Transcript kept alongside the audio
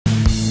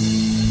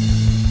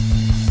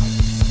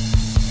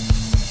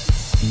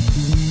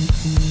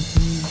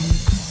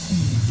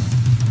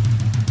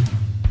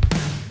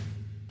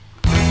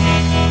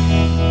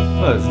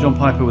Hello, it's John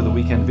Piper with a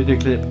weekend video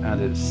clip,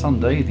 and it's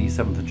Sunday the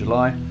 7th of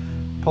July.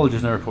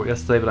 Apologies no report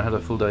yesterday, but I had a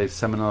full day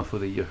seminar for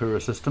the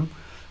Uhura system.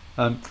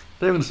 Today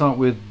we're going to start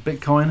with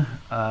Bitcoin,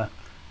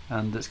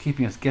 and it's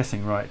keeping us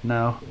guessing right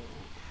now.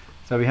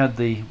 So we had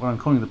what I'm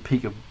calling the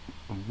peak of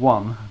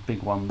one,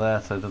 big one there,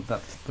 so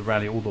that's the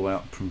rally all the way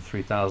up from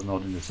 3,000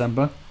 odd in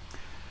December.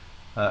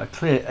 A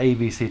clear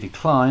ABC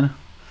decline,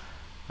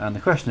 and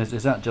the question is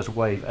that just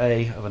wave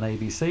A of an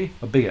ABC,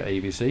 a bigger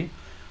ABC?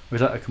 Or is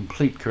that a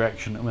complete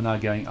correction and we're now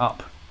going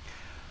up?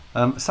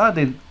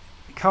 Sadly,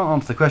 I can't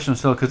answer the question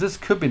still, because this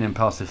could be an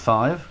impulsive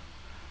 5,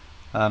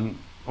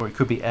 or it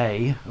could be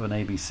A of an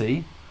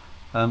ABC.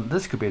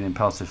 This could be an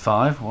impulsive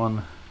 5.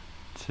 1,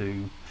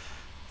 2,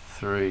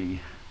 3,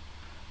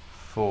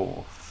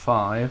 4,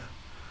 5.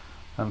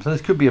 So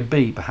this could be a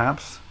B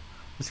perhaps.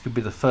 This could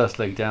be the first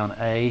leg down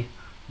A,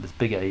 this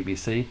bigger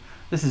ABC.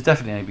 This is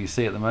definitely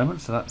ABC at the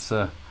moment, so that's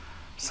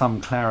some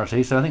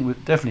clarity. So I think we're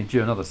definitely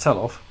due another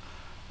sell-off.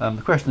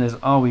 The question is,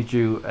 are we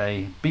due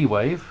a B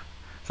wave?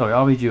 Sorry,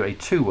 are we due a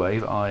 2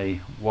 wave,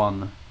 i.e.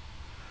 1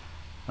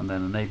 and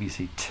then an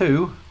ABC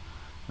 2,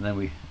 and then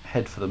we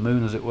head for the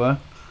moon, as it were?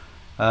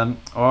 Or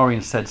are we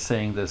instead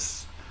seeing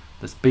this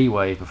B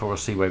wave before a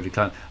C wave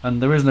decline?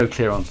 And there is no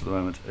clear answer at the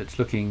moment. It's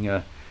looking,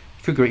 it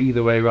could go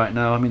either way right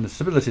now. I mean, the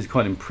stability is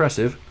quite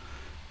impressive.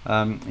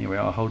 Here we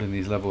are holding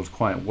these levels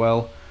quite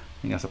well.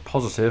 I think that's a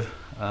positive.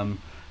 But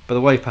the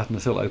wave pattern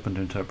is still open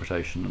to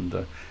interpretation,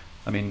 and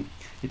I mean,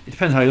 it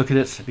depends how you look at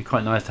it. It'd be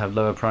quite nice to have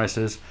lower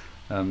prices,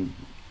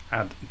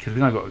 because we've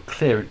now got a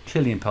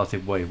clearly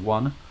impulsive wave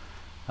 1.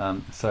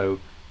 So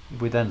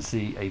if we then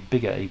see a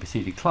bigger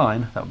ABC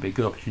decline, that would be a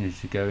good opportunity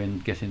to go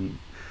in,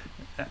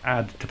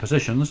 add to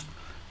positions.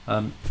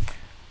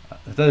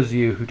 Those of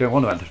you who don't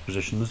want to add to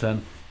positions,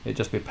 then it'd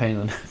just be a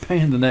pain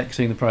in the neck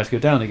seeing the price go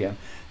down again.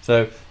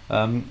 So,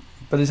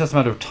 but it's just a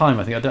matter of time.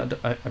 I think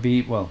I'd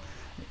be, well,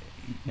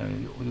 you know,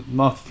 the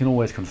market can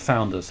always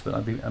confound us, but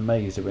I'd be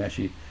amazed if we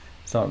actually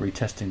start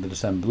retesting the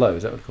December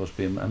lows. That would of course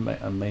be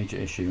a major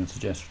issue and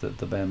suggest that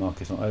the bear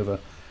market is not over.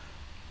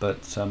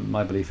 But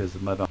my belief is that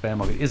the bear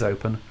market is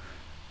over,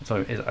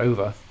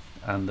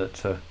 and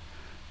that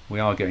we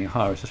are going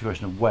higher. It's just a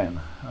question of when.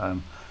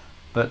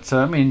 But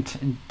I mean,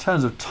 in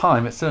terms of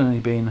time, it's only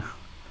been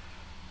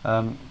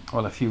well,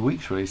 a few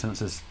weeks really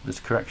since this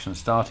correction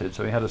started.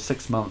 So we had a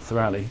 6-month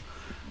rally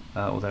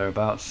or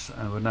thereabouts,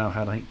 and we've now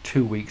had, I think,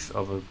 2 weeks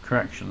of a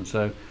correction.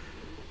 So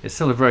it's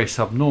still a very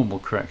subnormal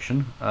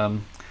correction.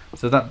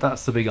 So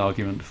that's the big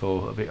argument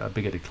for a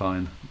bigger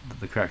decline.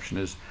 The correction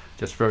is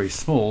just very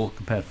small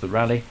compared to the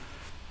rally,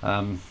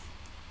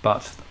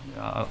 but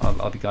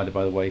I'll be guided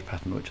by the wave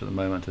pattern, which at the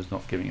moment is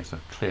not giving us a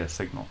clear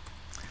signal.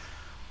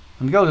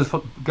 And gold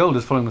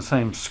is following the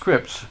same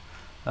script,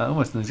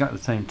 almost in exactly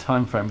the same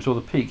time frame. We saw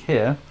the peak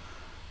here,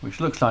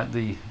 which looks like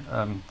the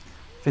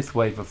 5th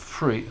wave of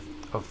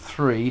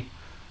 3,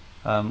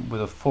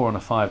 with a 4 and a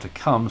 5 to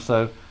come.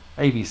 So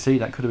ABC,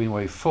 that could have been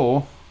wave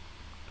 4.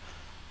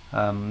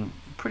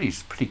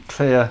 Pretty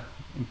clear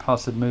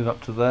impulsive move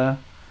up to there,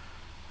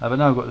 but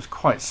now we've got this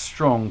quite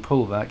strong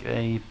pullback,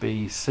 A,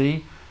 B,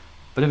 C.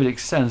 But if it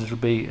extends, it'll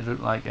look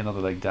like another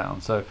leg down.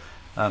 So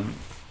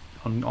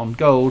on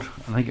gold,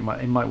 I think it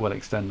might well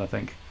extend. I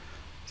think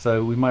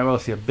so. We might well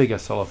see a bigger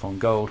sell-off on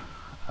gold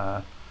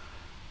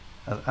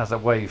as a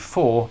wave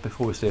 4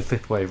 before we see a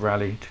 5th wave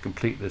rally to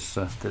complete this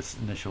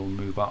initial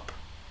move up.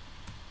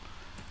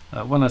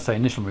 When I say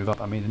initial move up,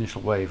 I mean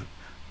initial wave.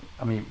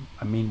 I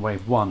mean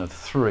wave 1 of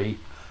 3.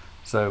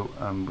 So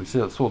we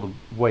saw the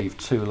wave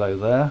 2 low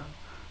there.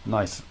 A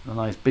nice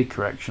big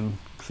correction,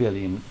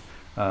 clearly in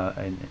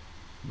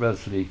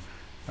relatively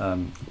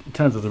in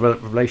terms of the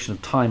relation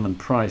of time and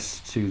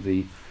price to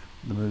the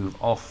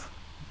move off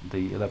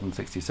the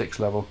 1166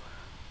 level,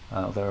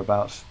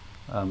 thereabouts.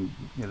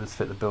 This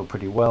fit the bill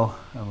pretty well,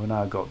 and we've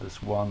now got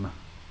this 1,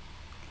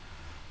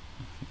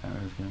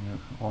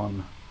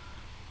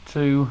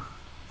 2,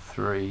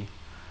 3.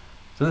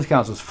 So this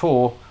counts as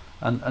 4,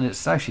 and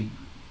it's actually,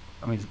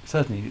 I mean,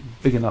 certainly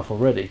big enough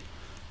already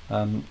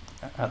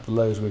at the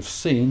lows we've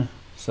seen,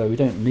 so we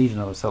don't need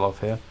another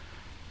sell-off here.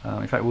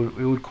 In fact,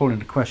 we would call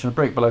into question, a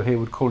break below here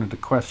would call into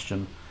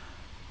question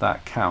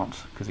that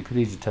count, because it could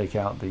easily take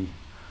out the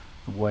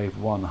wave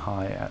 1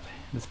 high at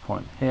this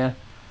point here,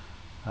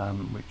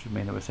 which would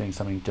mean that we're seeing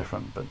something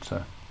different,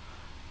 but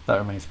that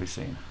remains to be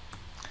seen.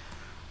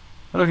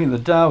 Looking at the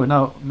Dow, we've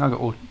now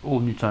got all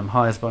new time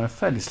highs by a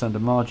fairly slender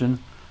margin.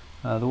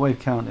 The wave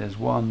count is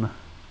 1,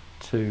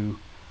 2,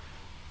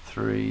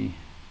 3,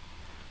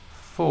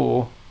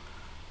 4.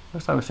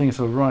 Looks like we're seeing a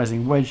sort of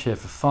rising wedge here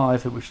for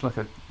 5, which is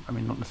I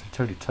mean, not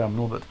necessarily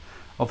terminal, but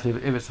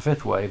obviously if it's a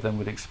 5th wave, then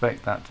we'd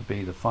expect that to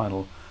be the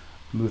final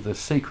move of the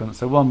sequence.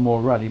 So one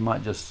more rally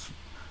might just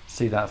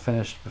see that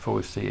finished before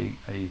we see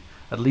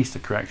at least a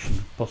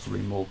correction,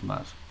 possibly more than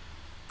that.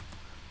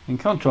 In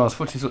contrast,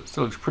 FTSE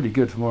still looks pretty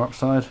good for more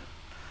upside.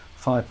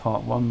 5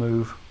 part 1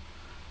 move,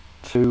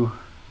 2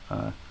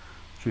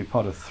 should be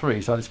part of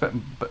 3, so I'd expect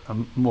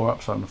more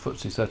upside on the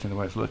FTSE, certainly the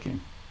way it's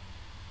looking.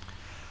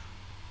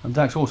 And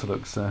DAX also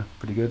looks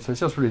pretty good. So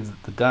it's just really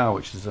the Dow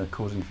which is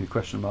causing a few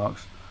question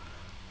marks.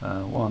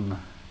 1,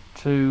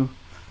 2,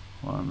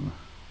 1,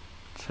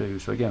 2.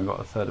 So again, we've got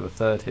a third of a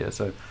third here.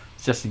 So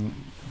suggesting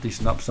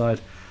decent upside.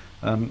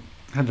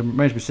 Had to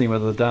remain to be seen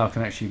whether the Dow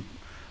can actually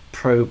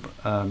probe,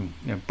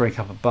 break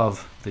up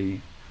above the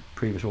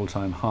previous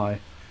all-time high.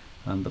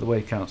 But the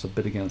way counts a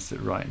bit against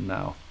it right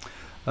now.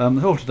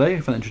 That's all today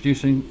for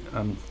introducing.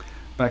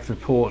 Back to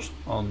report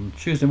on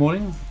Tuesday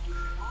morning.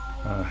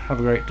 Have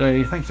a great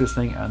day. Thanks for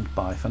listening, and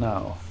bye for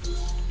now.